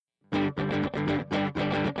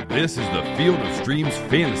This is the Field of Streams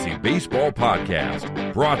Fantasy Baseball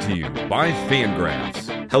Podcast, brought to you by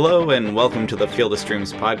Fangraphs. Hello and welcome to the Field of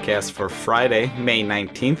Streams podcast for Friday, May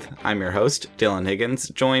 19th. I'm your host, Dylan Higgins,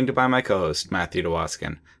 joined by my co-host, Matthew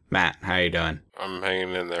DeWaskin. Matt, how are you doing? I'm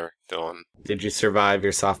hanging in there, Dylan. Did you survive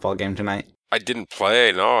your softball game tonight? I didn't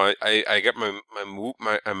play. No, I got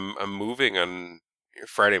I'm moving on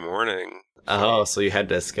Friday morning. Oh, so you had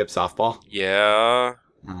to skip softball? Yeah.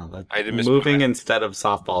 Oh, I did miss moving instead of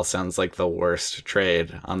softball sounds like the worst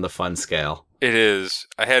trade on the fun scale. It is.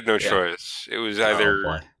 I had no choice. It was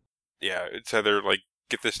either, it's either like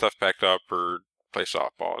get this stuff packed up or play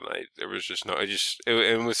softball. And there was just no,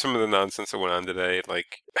 and with some of the nonsense that went on today,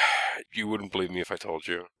 like, you wouldn't believe me if I told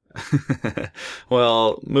you.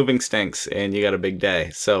 Well, moving stinks, and you got a big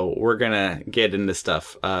day, so we're gonna get into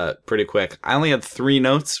stuff pretty quick. I only had 3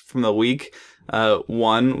 notes from the week.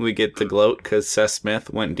 One, we get to gloat because Seth Smith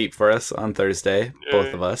went deep for us on Thursday,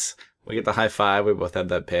 both of us. We get the high five, we both had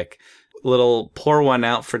that pick. Little pour one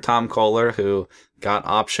out for Tom Kohler, who got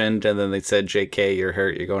optioned, and then they said, JK, you're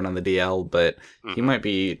hurt, you're going on the DL, but he might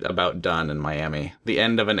be about done in Miami. The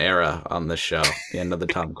end of an era on this show, the end of the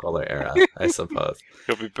Tom Kohler era, I suppose.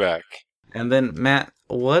 He'll be back. And then, Matt,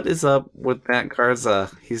 what is up with Matt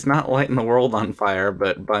Garza? He's not lighting the world on fire,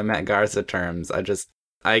 but by Matt Garza terms,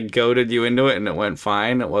 I goaded you into it and it went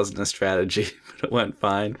fine. It wasn't a strategy, but it went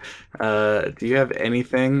fine. Do you have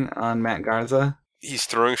anything on Matt Garza? He's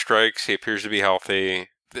throwing strikes. He appears to be healthy.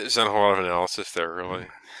 There's not a whole lot of analysis there, really.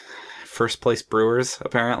 First place Brewers,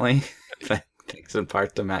 apparently. Thanks in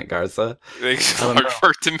part to Matt Garza. Thanks in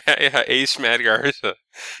part to Ace Matt Garza.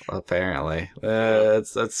 Apparently.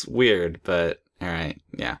 That's weird, but all right.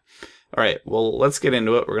 Yeah. All right. Well, let's get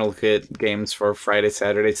into it. We're going to look at games for Friday,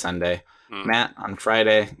 Saturday, Sunday. Matt, on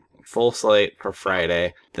Friday, full slate for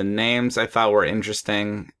Friday. The names I thought were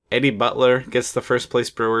interesting. Eddie Butler gets the first place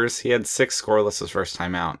Brewers. He had 6 scoreless his first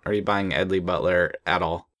time out. Are you buying Eddie Butler at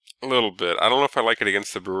all? A little bit. I don't know if I like it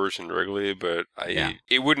against the Brewers in Wrigley, but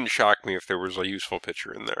it wouldn't shock me if there was a useful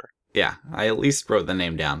pitcher in there. Yeah, I at least wrote the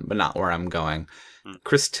name down, but not where I'm going.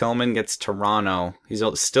 Chris Tillman gets Toronto. He's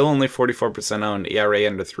still only 44% owned, ERA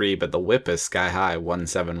under 3, but the whip is sky high,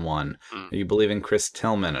 1.71. Are you believing Chris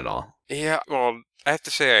Tillman at all? Yeah, well, I have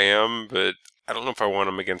to say I am, but I don't know if I want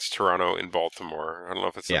him against Toronto in Baltimore. I don't know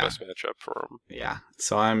if it's the best matchup for him. Yeah,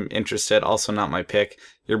 so I'm interested. Also not my pick.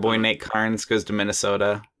 Your boy Nate Karns goes to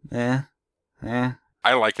Minnesota. I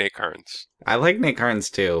like Nate Karns. I like Nate Karns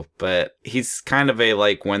too, but he's kind of a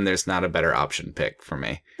like when there's not a better option pick for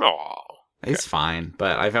me. Oh, he's fine,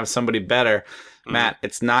 but I have somebody better. Matt,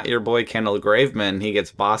 it's not your boy Kendall Graveman. He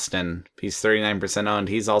gets Boston. He's 39% owned.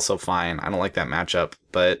 He's also fine. I don't like that matchup,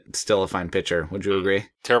 but still a fine pitcher. Would you agree?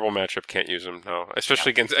 Terrible matchup. Can't use him. No,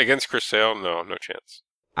 especially against Chris Sale. No chance.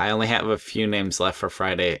 I only have a few names left for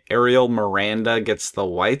Friday. Ariel Miranda gets the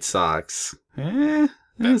White Sox.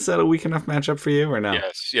 Is that a weak enough matchup for you or no?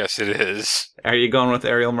 Yes, it is. Are you going with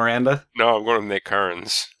Ariel Miranda? No, I'm going with Nate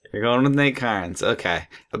Karns. You're going with Nate Karns. Okay.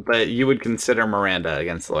 But you would consider Miranda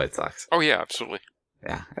against the White Sox? Oh, yeah, absolutely.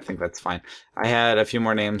 Yeah, I think that's fine. I had a few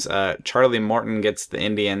more names. Charlie Morton gets the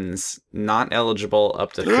Indians, not eligible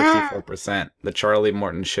up to 54%. The Charlie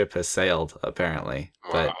Morton ship has sailed, apparently.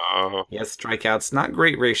 But he has strikeouts. Not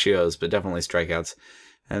great ratios, but definitely strikeouts.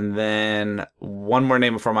 And then one more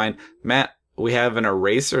name before mine. Matt, we have an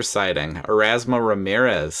eraser sighting. Erasmo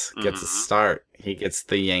Ramirez gets a start. He gets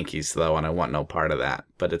the Yankees, though, and I want no part of that.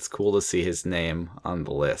 But it's cool to see his name on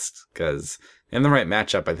the list, because in the right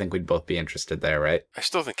matchup, I think we'd both be interested there, right? I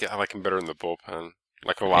still think I like him better in the bullpen.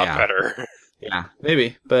 Like, a lot better. Yeah,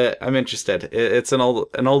 maybe, but I'm interested. It's an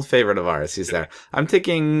old favorite of ours. He's there. I'm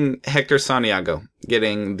taking Hector Santiago,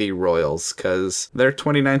 getting the Royals, because they're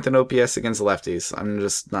 29th in OPS against lefties. I'm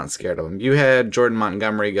just not scared of them. You had Jordan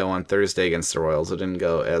Montgomery go on Thursday against the Royals. It didn't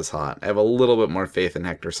go as hot. I have a little bit more faith in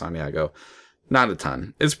Hector Santiago. Not a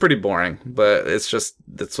ton. It's pretty boring, but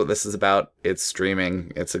that's what this is about. It's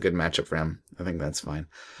streaming. It's a good matchup for him. I think that's fine.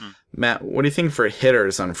 Matt, what do you think for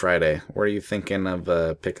hitters on Friday? Where are you thinking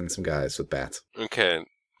of picking some guys with bats? Okay,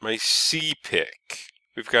 my C pick.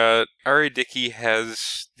 We've got R.A. Dickey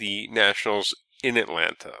has the Nationals in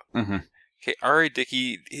Atlanta. Okay, R.A.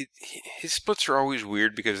 Dickey, his splits are always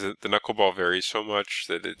weird because the knuckleball varies so much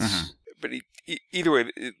that it's... But either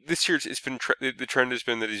way, this year the trend has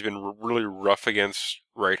been that he's been really rough against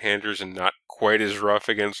right-handers and not quite as rough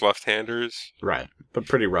against left-handers. Right, but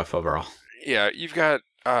pretty rough overall. Yeah, you've got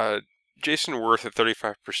Jason Worth at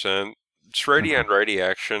 35%. It's righty on righty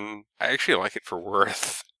action. I actually like it for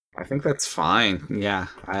Worth. I think that's fine. Yeah,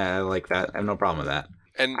 I like that. I have no problem with that.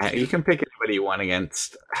 And you can pick anybody you want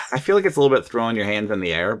against. I feel like it's a little bit throwing your hands in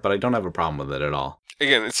the air, but I don't have a problem with it at all.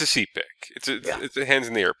 Again, it's a C pick. It's a hands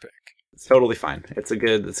in the air pick. It's totally fine. It's a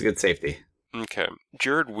good safety. Okay.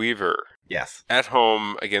 Jared Weaver. Yes. At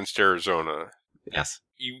home against Arizona. Yes.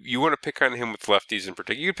 You want to pick on him with lefties in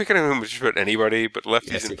particular. You can pick on him with just about anybody, but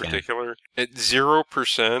lefties Yes, in you can. particular. At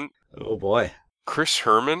 0%, Oh boy. Chris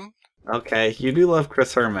Herman. Okay, you do love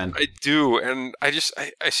Chris Herman. I do, and I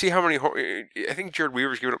see how many. I think Jared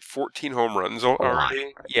Weaver's given up 14 home runs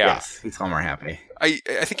already. Yeah. Yes, he's homer happy. I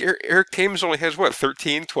think Eric Thames only has, what,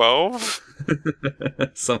 13, 12?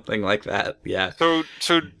 Something like that, yeah. So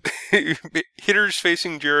hitters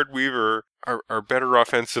facing Jared Weaver are better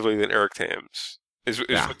offensively than Eric Thames, is what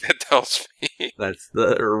that tells me. That's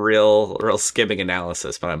the real skimming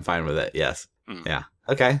analysis, but I'm fine with it, yes. Yeah.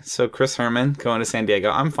 Okay, so Chris Herman going to San Diego.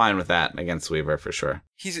 I'm fine with that against Weaver for sure.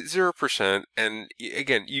 He's at 0%, and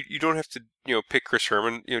again, you don't have to pick Chris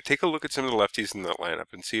Herman. Take a look at some of the lefties in that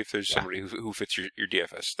lineup and see if there's somebody who fits your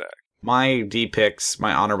DFS stack. My D picks,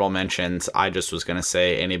 my honorable mentions, I just was going to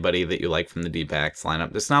say anybody that you like from the D-backs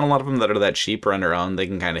lineup. There's not a lot of them that are that cheap or under owned. They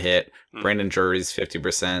can kind of hit. Brandon Drury's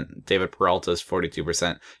 50%. David Peralta's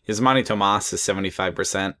 42%. Yasmani Tomas is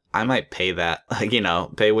 75%. I might pay that.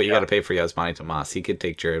 Pay what you got to pay for Yasmani Tomas. He could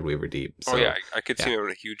take Jared Weaver deep. So, I could see him in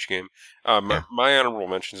a huge game. My honorable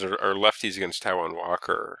mentions are lefties against Taijuan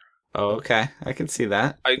Walker. Oh, okay. I can see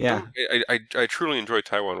that. I truly enjoy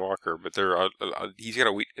Taijuan Walker, but he's got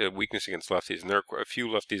a weakness against lefties, and there are a few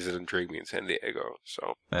lefties that intrigue me in San Diego.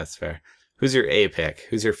 So that's fair. Who's your A pick?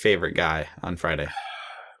 Who's your favorite guy on Friday?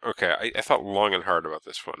 Okay, I thought long and hard about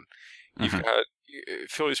this one. You've got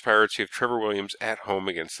Phillies Pirates. You have Trevor Williams at home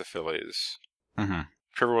against the Phillies.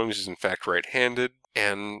 Trevor Williams is in fact right-handed,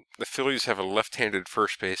 and the Phillies have a left-handed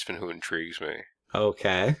first baseman who intrigues me.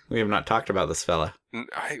 Okay, we have not talked about this fella.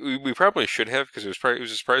 We probably should have, because it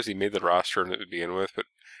was a surprise he made the roster to begin with. But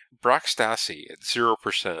Brock Stassi at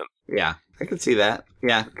 0%. Yeah, I could see that.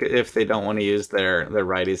 Yeah, if they don't want to use their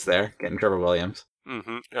righties there, getting Trevor Williams.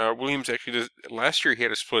 Williams actually last year he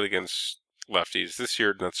had a split against lefties. This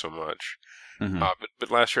year not so much.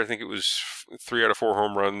 But last year I think it was 3 out of 4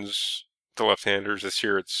 home runs to left-handers. This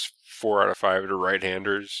year it's 4 out of 5 to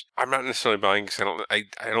right-handers. I'm not necessarily buying because I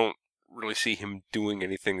don't really see him doing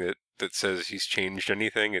anything that says he's changed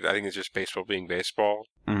anything. I think it's just baseball being baseball.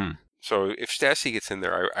 So if Stassi gets in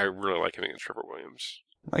there, I really like him against Trevor Williams.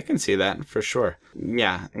 I can see that for sure.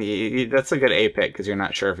 Yeah, that's a good A pick because you're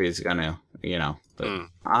not sure if he's gonna, But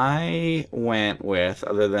I went with,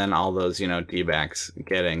 other than all those, D-backs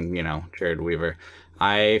getting, Jared Weaver.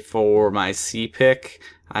 For my C pick,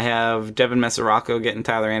 I have Devin Mesoraco getting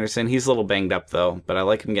Tyler Anderson. He's a little banged up, though, but I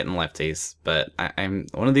like him getting lefties. But I'm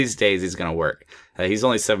one of these days he's going to work. He's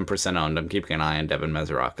only 7% owned. I'm keeping an eye on Devin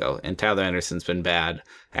Mesoraco. And Tyler Anderson's been bad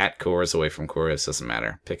at Coors, away from Coors. Doesn't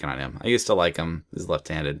matter. Picking on him. I used to like him. He's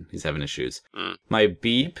left-handed. He's having issues. My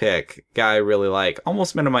B pick, guy I really like,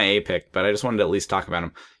 almost been to my A pick, but I just wanted to at least talk about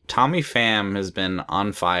him. Tommy Pham has been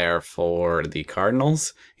on fire for the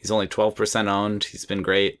Cardinals. He's only 12% owned. He's been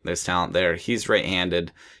great. There's talent there. He's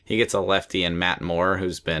right-handed. He gets a lefty in Matt Moore,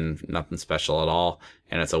 who's been nothing special at all,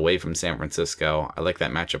 and it's away from San Francisco. I like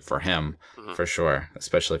that matchup for him, for sure,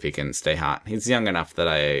 especially if he can stay hot. He's young enough that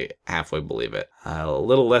I halfway believe it. A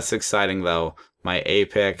little less exciting, though. My A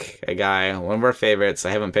pick, a guy, one of our favorites.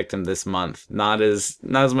 I haven't picked him this month. Not as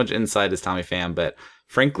much inside as Tommy Pham, but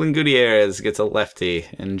Franklin Gutierrez gets a lefty,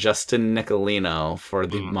 and Justin Nicolino for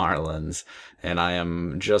the Marlins. And I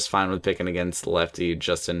am just fine with picking against lefty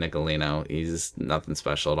Justin Nicolino. He's nothing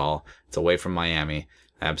special at all. It's away from Miami.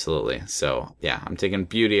 Absolutely. So, yeah, I'm taking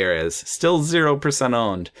Gutierrez. Still 0%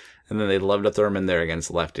 owned. And then they'd love to throw him in there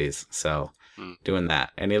against lefties. So, doing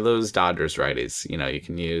that. Any of those Dodgers righties, you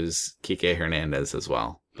can use Kike Hernandez as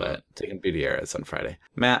well. But taking Gutierrez on Friday.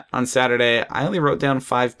 Matt, on Saturday, I only wrote down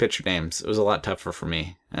 5 pitcher names. It was a lot tougher for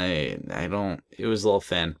me. It was a little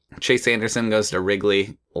thin. Chase Anderson goes to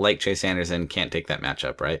Wrigley. Like Chase Anderson, can't take that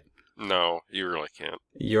matchup, right? No, you really can't.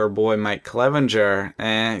 Your boy Mike Clevenger,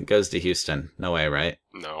 goes to Houston. No way, right?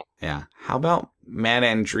 No. Yeah. How about Matt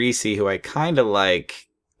Andriese, who I kind of like,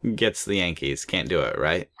 gets the Yankees? Can't do it,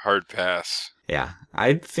 right? Hard pass. Yeah,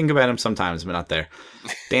 I think about him sometimes, but not there.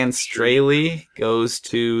 Dan Straley goes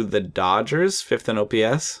to the Dodgers, 5th in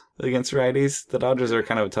OPS against righties. The Dodgers are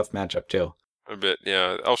kind of a tough matchup, too. A bit,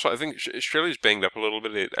 yeah. Also, I think Straley's banged up a little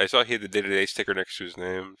bit. I saw he had the day-to-day sticker next to his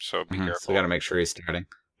name, so be careful. So we got to make sure he's starting.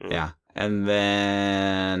 Yeah. And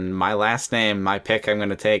then my last name, my pick I'm going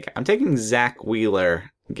to take, I'm taking Zach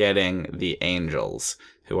Wheeler getting the Angels,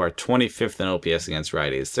 who are 25th in OPS against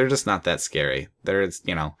righties. They're just not that scary. They're,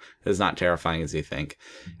 as not terrifying as you think.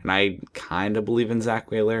 And I kind of believe in Zach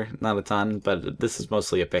Wheeler, not a ton, but this is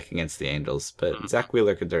mostly a pick against the Angels. But Zach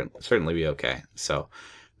Wheeler could certainly be okay. So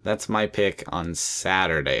that's my pick on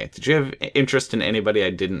Saturday. Did you have interest in anybody I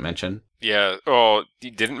didn't mention? Yeah. Oh,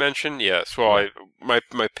 you didn't mention? Yes. Well,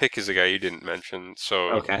 my pick is a guy you didn't mention.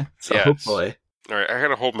 So okay. So yes. Hopefully. All right. I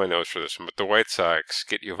gotta hold my nose for this one, but the White Sox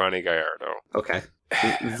get Yovani Gallardo. Okay.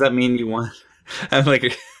 Does that mean you want? I'm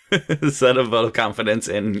like, is that a vote of confidence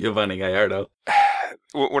in Yovani Gallardo?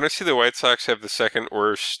 When I see the White Sox have the second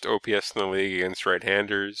worst OPS in the league against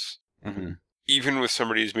right-handers. Mm-hmm. Even with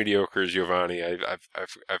somebody as mediocre as Yovani,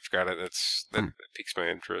 I've got it. That piques my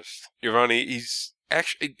interest. Yovani, he's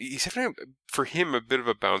having for him a bit of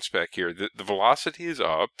a bounce back here. The velocity is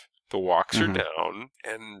up, the walks are down,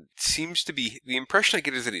 and seems to be the impression I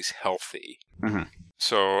get is that he's healthy. Mm-hmm.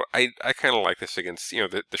 So I kind of like this against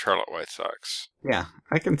the Charlotte White Sox. Yeah,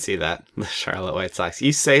 I can see that, the Charlotte White Sox.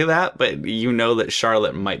 You say that, but you know that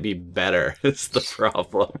Charlotte might be better. It's the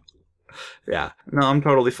problem. Yeah. No, I'm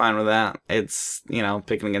totally fine with that. It's,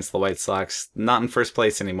 picking against the White Sox. Not in first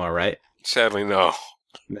place anymore, right? Sadly, no.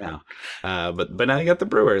 No. But now you got the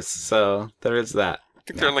Brewers, so there is that. I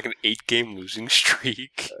think they're on like an 8-game losing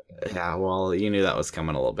streak. Yeah, well, you knew that was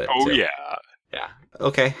coming a little bit, Oh, too. yeah. Yeah.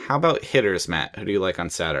 Okay, how about hitters, Matt? Who do you like on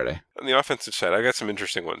Saturday? On the offensive side, I got some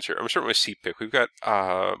interesting ones here. I'm starting with my C pick. We've got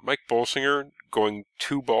Mike Bolsinger going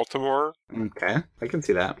to Baltimore. Okay, I can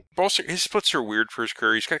see that. Bolsinger, his splits are weird for his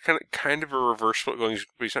career. He's got kind of a reverse split going,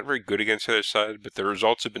 but he's not very good against the other side. But the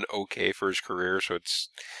results have been okay for his career, so it's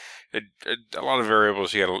a lot of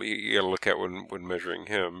variables you gotta look at when measuring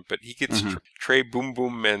him. But he gets Trey Boom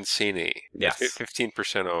Boom Mancini. Yes,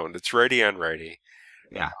 15% owned. It's righty on righty.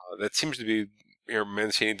 Yeah, that seems to be.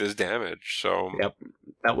 Mancini does damage, so... Yep,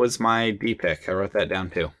 that was my D pick. I wrote that down,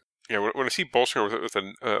 too. Yeah, when I see Bolsinger with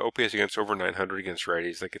an OPS against over 900 against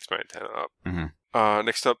righties, that gets my antenna up. Mm-hmm.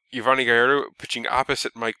 Next up, Yovani Gallardo pitching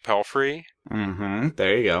opposite Mike Pelfrey. Mm-hmm.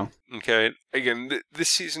 There you go. Okay. Again, this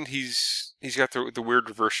season he's got the weird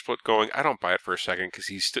reverse split going. I don't buy it for a second because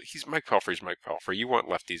he's Mike Pelfrey's Mike Pelfrey. You want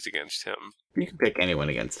lefties against him. You can pick anyone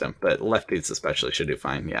against him, but lefties especially should do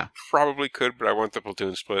fine, yeah. Probably could, but I want the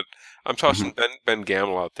platoon split. I'm tossing Ben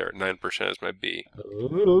Gamble out there. 9% is my B.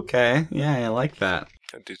 Okay. Yeah, I like that.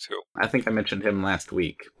 I do too. I think I mentioned him last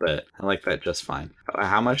week, but I like that just fine.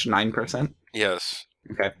 How much? 9%? Yes.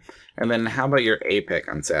 Okay. And then how about your A pick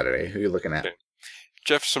on Saturday? Who are you looking at? Okay.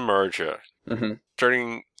 Jeff Samardzija. Mm-hmm.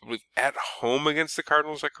 Starting at home against the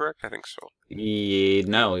Cardinals, is that correct? I think so.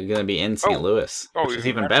 No, you're going to be in St. Louis, which is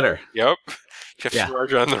even better. Yep. Jeff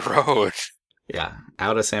Samardzija on the road. Yeah,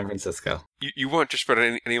 out of San Francisco. You want just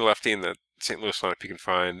about any lefty in the St. Louis lineup you can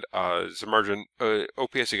find. Samardzija,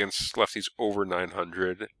 OPS against lefties over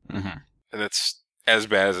 900. Mm-hmm. And that's as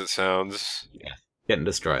bad as it sounds. Yeah. Getting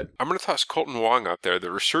destroyed. I'm going to toss Colton Wong out there,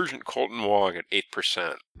 the resurgent Colton Wong at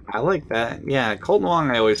 8%. I like that. Yeah, Colton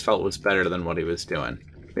Wong I always felt was better than what he was doing.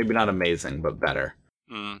 Maybe not amazing, but better.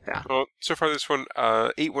 Yeah. Well, so far this one,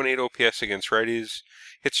 818 OPS against righties,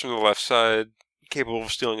 hits from the left side, capable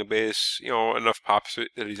of stealing a base, enough pop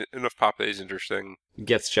that he's interesting.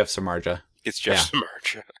 Gets Jeff Samardzija. It's Jeff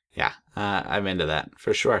Samardzija. Yeah, I'm into that,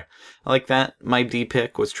 for sure. I like that. My D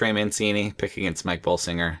pick was Trey Mancini, pick against Mike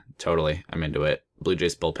Bolsinger. Totally, I'm into it. Blue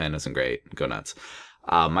Jays bullpen isn't great. Go nuts.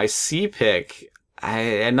 My C pick,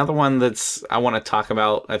 another one that's I want to talk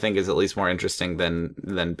about, I think is at least more interesting than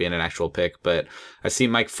being an actual pick, but I see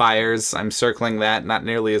Mike Fiers. I'm circling that, not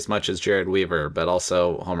nearly as much as Jared Weaver, but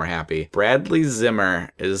also Homer Happy. Bradley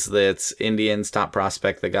Zimmer is that Indians top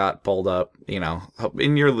prospect that got pulled up.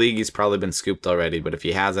 In your league, he's probably been scooped already, but if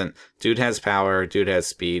he hasn't, dude has power, dude has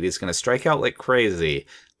speed. He's going to strike out like crazy,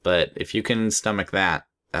 but if you can stomach that,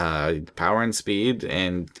 power and speed,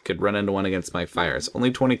 and could run into one against Mike Fiers.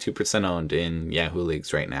 Only 22% owned in Yahoo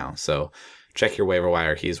leagues right now, so check your waiver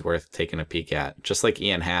wire. He's worth taking a peek at. Just like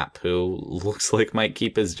Ian Happ, who looks like might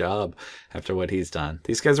keep his job after what he's done.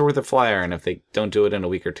 These guys are worth a flyer, and if they don't do it in a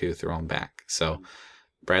week or two, throw him back. So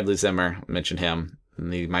Bradley Zimmer, mentioned him,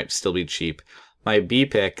 and he might still be cheap. My B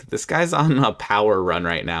pick, this guy's on a power run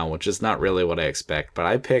right now, which is not really what I expect, but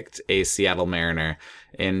I picked a Seattle Mariner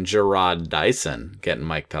in Jarrod Dyson getting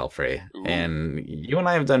Mike Pelfrey. Ooh. And you and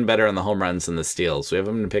I have done better on the home runs than the steals. We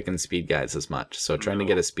haven't been picking speed guys as much, so trying to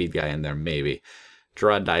get a speed guy in there, maybe.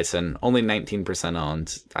 Jarrod Dyson, only 19%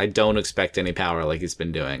 owned. I don't expect any power like he's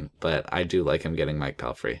been doing, but I do like him getting Mike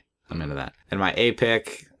Pelfrey. I'm into that. And my A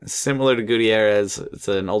pick, similar to Gutierrez, it's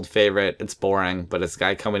an old favorite. It's boring, but it's a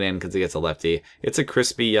guy coming in because he gets a lefty. It's a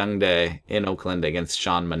crispy young day in Oakland against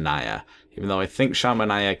Sean Manaea. Even though I think Sean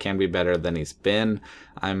Manaea can be better than he's been,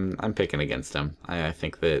 I'm picking against him. I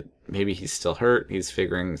think that maybe he's still hurt. He's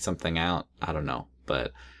figuring something out. I don't know.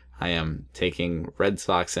 But I am taking Red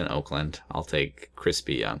Sox in Oakland. I'll take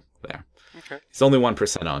Crispy Young there. Okay. He's only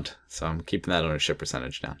 1% owned, so I'm keeping that ownership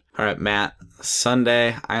percentage down. All right, Matt.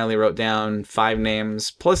 Sunday, I only wrote down 5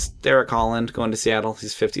 names, plus Derek Holland going to Seattle.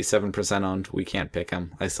 He's 57% owned. We can't pick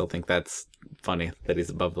him. I still think that's funny that he's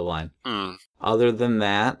above the line. Other than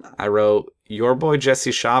that, I wrote, your boy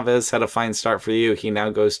Jesse Chavez had a fine start for you. He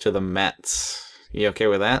now goes to the Mets. You okay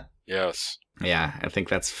with that? Yes. Yeah, I think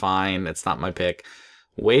that's fine. It's not my pick.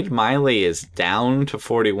 Wade Miley is down to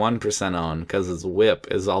 41% owned because his whip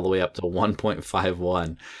is all the way up to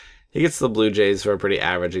 1.51. He gets the Blue Jays, who are pretty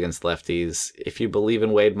average against lefties. If you believe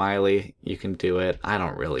in Wade Miley, you can do it. I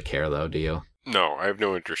don't really care, though, do you? No, I have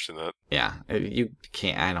no interest in that. Yeah, you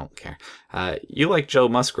can't. I don't care. You like Joe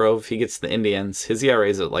Musgrove. He gets the Indians. His ERA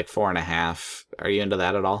is at like 4.5. Are you into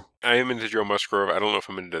that at all? I am into Joe Musgrove. I don't know if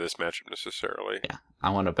I'm into this matchup necessarily. Yeah,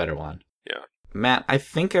 I want a better one. Yeah. Matt, I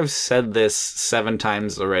think I've said this 7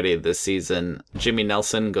 times already this season. Jimmy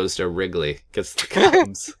Nelson goes to Wrigley, gets the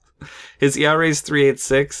Cubs. His ERA is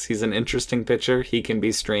 3.86. He's an interesting pitcher. He can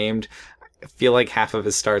be streamed. I feel like half of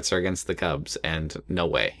his starts are against the Cubs, and no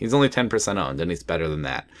way. He's only 10% owned, and he's better than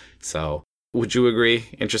that. So, would you agree?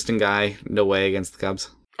 Interesting guy, no way against the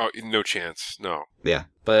Cubs? Oh, no chance. No. Yeah,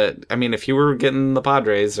 but, I mean, if you were getting the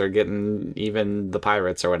Padres or getting even the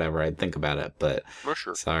Pirates or whatever, I'd think about it, but Oh,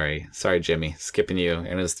 sure. sorry, Jimmy, skipping you,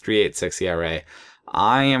 and his 3.86 ERA.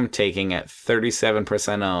 I am taking at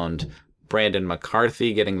 37% owned Brandon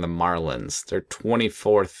McCarthy getting the Marlins. They're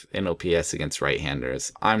 24th in OPS against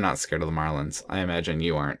right-handers. I'm not scared of the Marlins. I imagine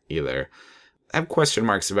you aren't either. I have question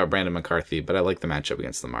marks about Brandon McCarthy, but I like the matchup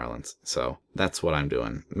against the Marlins. So that's what I'm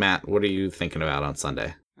doing. Matt, what are you thinking about on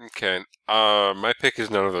Sunday? Okay. My pick is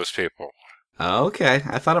none of those people. Okay.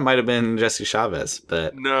 I thought it might have been Jesse Chavez,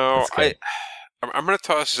 but No, okay. I'm going to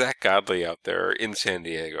toss Zach Godley out there in San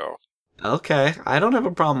Diego. Okay. I don't have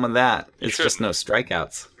a problem with that. It's shouldn't. just no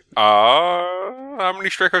strikeouts. How many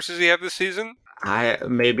strikeouts does he have this season?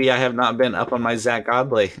 Maybe I have not been up on my Zach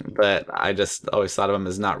Godley, but I just always thought of him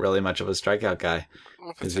as not really much of a strikeout guy.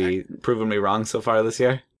 Has he proven me wrong so far this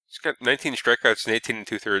year? He's got 19 strikeouts in 18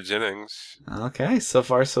 2/3 innings. Okay, so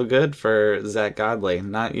far so good for Zach Godley.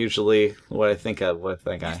 Not usually what I think of with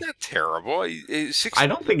that guy. He's not terrible. I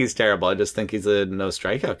don't think he's terrible. I just think he's a no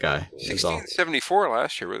strikeout guy. 1674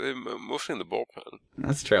 last year, but mostly in the bullpen.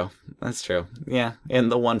 That's true. Yeah,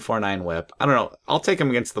 and the 149 whip. I don't know. I'll take him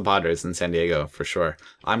against the Padres in San Diego for sure.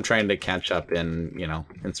 I'm trying to catch up in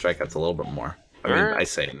strikeouts a little bit more. I mean, Alright. I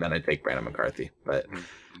say, and then I take Brandon McCarthy, but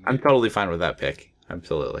I'm totally fine with that pick.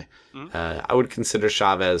 Absolutely. I would consider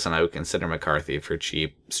Chavez and I would consider McCarthy for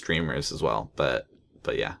cheap streamers as well. But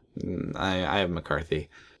yeah, I have McCarthy.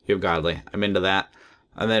 You have Godley. I'm into that.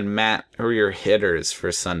 And then Matt, who are your hitters for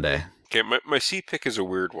Sunday? Okay, my C pick is a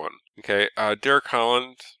weird one. Okay, Derek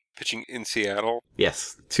Holland pitching in Seattle.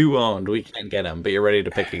 Yes, 2 owned. We can't get him, but you're ready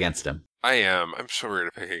to pick against him. I am. I'm so ready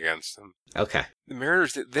to pick against them. Okay. The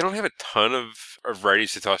Mariners, they don't have a ton of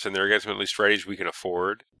righties to toss in there against them, at least righties we can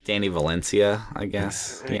afford. Danny Valencia, I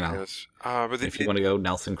guess. Yes. But If you want to go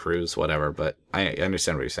Nelson Cruz, whatever, but I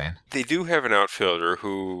understand what you're saying. They do have an outfielder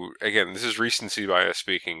who, again, this is recency bias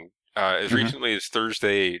speaking, as recently as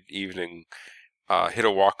Thursday evening, hit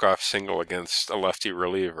a walk-off single against a lefty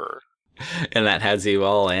reliever. And that has you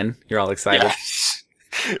all in? You're all excited? Yes.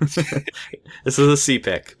 This is a C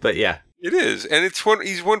pick, but yeah. It is, and he's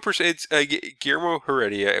 1%. It's Guillermo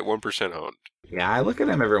Heredia at 1% owned. Yeah, I look at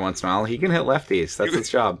him every once in a while. He can hit lefties. That's his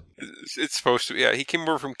job. It's supposed to. Yeah, he came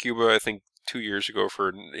over from Cuba, I think, 2 years ago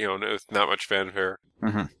for not much fanfare.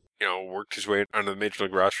 Mm-hmm. Worked his way onto the major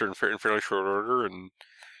league roster in fairly short order, and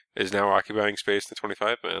is now occupying space in the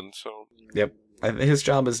 25-man. So. Yep. His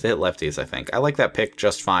job is to hit lefties, I think. I like that pick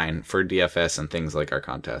just fine for DFS and things like our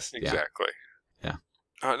contest. Exactly. Yeah.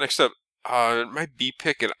 Next up, my B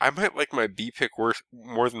pick, and I might like my B pick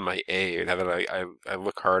more than my A now that I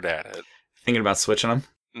look hard at it. Thinking about switching them?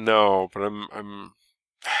 No, but I'm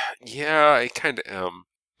yeah, I kind of am.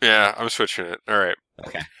 Yeah, I'm switching it. All right.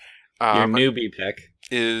 Okay. Your new B pick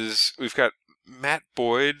is we've got Matt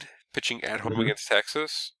Boyd pitching at home against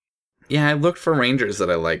Texas. Yeah, I looked for Rangers that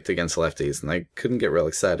I liked against lefties, and I couldn't get real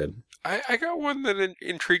excited. I got one that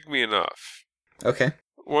intrigued me enough. Okay.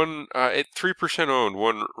 One at 3% owned,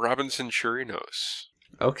 one Robinson Chirinos.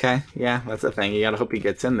 Okay, yeah, that's the thing. You gotta hope he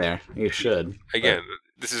gets in there. You should. Again,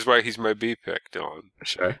 this is why he's my B pick, Dylan.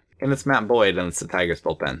 Sure. And it's Matt Boyd, and it's the Tigers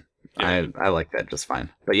bullpen. Yeah. I like that just fine.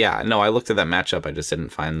 But yeah, no, I looked at that matchup. I just didn't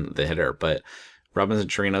find the hitter. But Robinson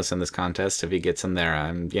Chirinos in this contest. If he gets in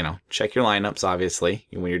there, check your lineups, obviously,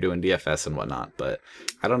 when you're doing DFS and whatnot, but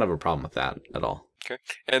I don't have a problem with that at all. Okay.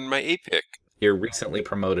 And my A pick. Your recently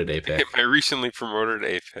promoted A pick. My recently promoted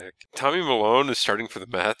A pick. Tommy Milone is starting for the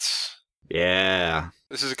Mets. Yeah.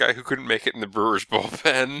 This is a guy who couldn't make it in the Brewers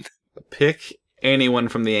bullpen. Pick anyone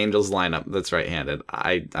from the Angels lineup that's right-handed.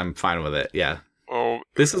 I'm fine with it, yeah. Oh,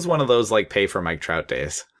 this is one of those, pay for Mike Trout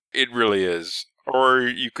days. It really is. Or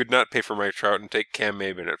you could not pay for Mike Trout and take Cam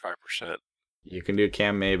Maben at 5%. You can do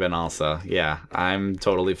Cam Maben also. Yeah, I'm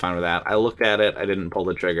totally fine with that. I looked at it. I didn't pull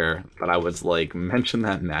the trigger, but I was mention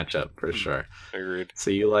that matchup for sure. Agreed.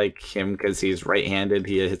 So you like him because he's right-handed,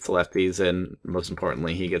 he hits lefties, and most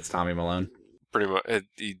importantly, he gets Tommy Milone? Pretty much.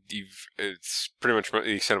 It's pretty much the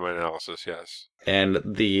extent of my analysis, yes. And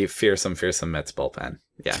the fearsome Mets bullpen.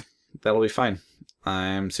 Yeah, that'll be fine.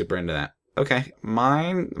 I'm super into that. Okay,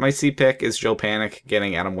 my C pick is Joe Panic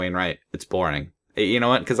getting Adam Wainwright. It's boring. You know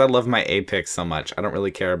what? Because I love my A picks so much. I don't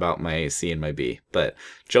really care about my C and my B. But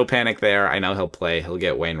Joe Panic there, I know he'll play. He'll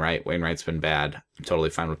get Wainwright. Wainwright's been bad. I'm totally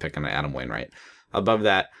fine with picking Adam Wainwright. Above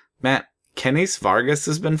that, Matt, Kenys Vargas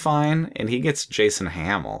has been fine, and he gets Jason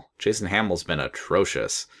Hamill. Jason Hamill's been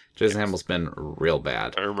atrocious. Jason Hamill's been real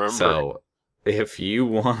bad. I remember. So if you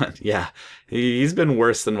want, he's been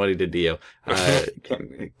worse than what he did to you.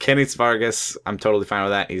 Kenys Vargas, I'm totally fine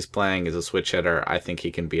with that. He's playing as a switch hitter. I think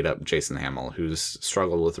he can beat up Jason Hamill, who's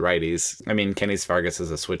struggled with righties. I mean, Kenys Vargas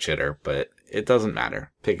is a switch hitter, but it doesn't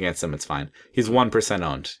matter. Pick against him, it's fine. He's 1%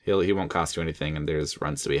 owned. He won't cost you anything, and there's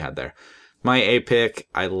runs to be had there. My A pick,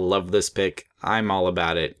 I love this pick. I'm all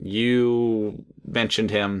about it. You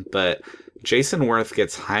mentioned him, but Jason Worth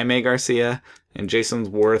gets Jaime Garcia, and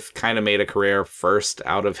Jason Worth kind of made a career first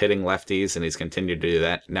out of hitting lefties, and he's continued to do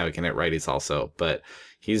that. Now he can hit righties also, but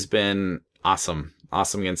he's been awesome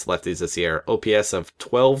against lefties this year. OPS of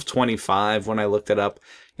 1225 when I looked it up,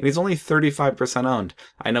 and he's only 35% owned.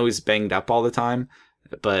 I know he's banged up all the time,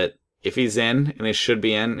 but if he's in, and he should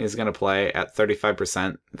be in, he's going to play at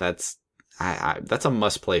 35%. That's a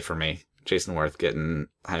must play for me. Jason Worth getting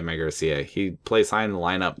Jaime Garcia. He plays high in the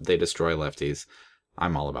lineup. They destroy lefties.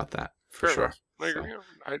 I'm all about that for sure. I agree.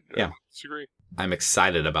 I disagree. I'm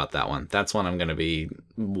excited about that one. That's one I'm going to be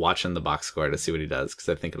watching the box score to see what he does because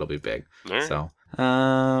I think it'll be big. Right. So,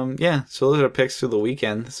 so those are picks through the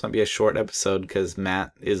weekend. This might be a short episode because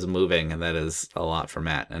Matt is moving, and that is a lot for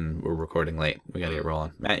Matt, and we're recording late. We got to get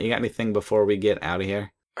rolling. Matt, you got anything before we get out of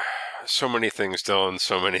here? So many things, Dylan.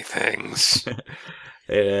 So many things.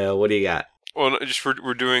 What do you got? Well, just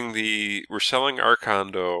we're selling our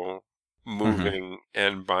condo, moving,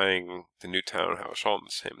 and buying the new townhouse all on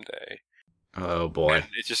the same day. Oh boy! And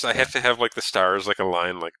it's just I have to have the stars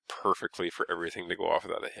align perfectly for everything to go off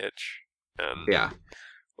without a hitch. And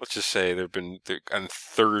let's just say on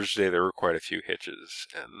Thursday there were quite a few hitches,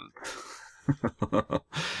 and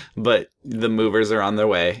but the movers are on their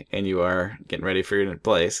way, and you are getting ready for your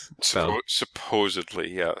place. So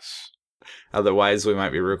supposedly, yes. Otherwise, we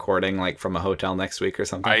might be recording from a hotel next week or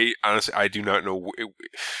something. I honestly do not know.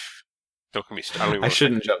 Don't get me started. I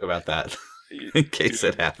shouldn't joke about that in case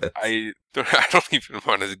it happens. I don't even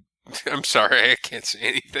want to. I'm sorry, I can't say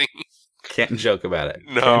anything. Can't joke about it.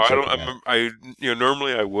 No, I don't.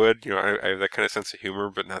 Normally I would. I have that kind of sense of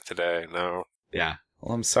humor, but not today. No. Yeah.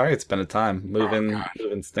 Well, I'm sorry. It's been a time. Moving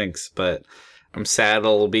stinks, but I'm sad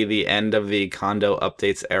it'll be the end of the condo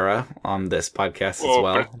updates era on this podcast as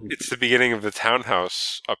well. It's the beginning of the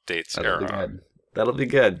townhouse updates era. That'll be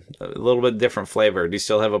good. A little bit different flavor. Do you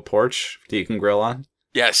still have a porch that you can grill on?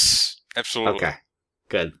 Yes, absolutely. Okay,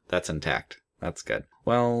 good. That's intact. That's good.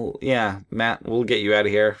 Well, yeah, Matt, we'll get you out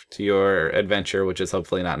of here to your adventure, which is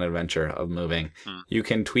hopefully not an adventure of moving. You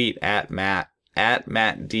can tweet at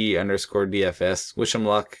MattD_DFS. Wish him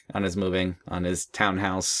luck on his moving, on his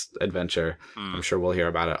townhouse adventure. I'm sure we'll hear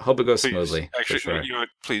about it. Hope it goes smoothly. Actually, for sure. You know what?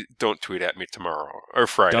 Please don't tweet at me tomorrow or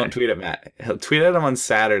Friday. Don't tweet at Matt. He'll tweet at him on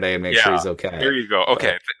Saturday and make sure he's okay. There you go.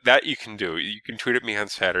 Okay, that you can do. You can tweet at me on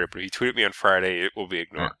Saturday, but if you tweet at me on Friday, it will be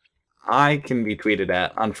ignored. I can be tweeted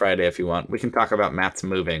at on Friday if you want. We can talk about Matt's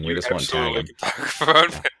moving. We just won't tag him. Talk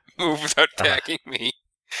about move without tagging me.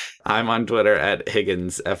 I'm on Twitter at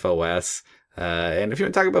HigginsFOS. And if you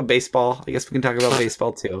want to talk about baseball, I guess we can talk about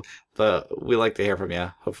baseball too. But we like to hear from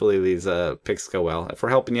you. Hopefully these picks go well. If we're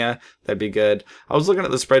helping you, that'd be good. I was looking at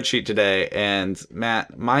the spreadsheet today, and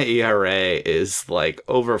Matt, my ERA is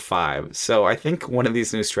over 5. So I think one of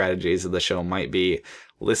these new strategies of the show might be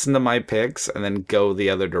listen to my picks and then go the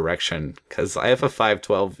other direction. Because I have a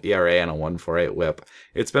 5.12 ERA and a 1.48 WHIP.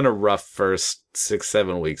 It's been a rough first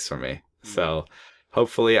 6-7 weeks for me. So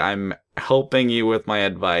hopefully I'm helping you with my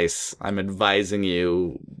advice. I'm advising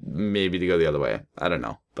you maybe to go the other way. I don't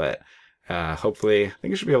know. But hopefully, I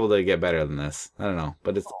think I should be able to get better than this. I don't know.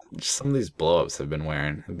 But it's just some of these blow-ups have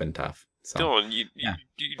been tough. So, Dylan, you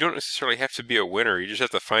don't necessarily have to be a winner. You just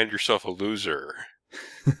have to find yourself a loser.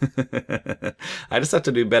 I just have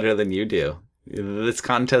to do better than you do. This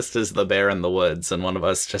contest is the bear in the woods, and one of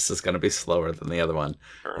us just is going to be slower than the other one,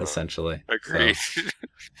 essentially. Agreed. So,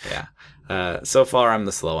 yeah. So far, I'm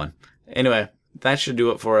the slow one. Anyway, that should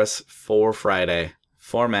do it for us for Friday.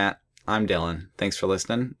 For Matt, I'm Dylan. Thanks for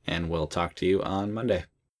listening, and we'll talk to you on Monday.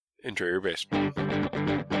 Enjoy your baseball.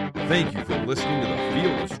 Thank you for listening to the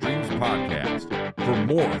Field of Streams podcast. For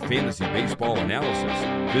more fantasy baseball analysis,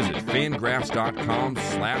 visit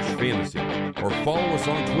fangraphs.com/fantasy or follow us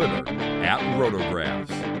on Twitter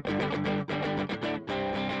 @Rotographs.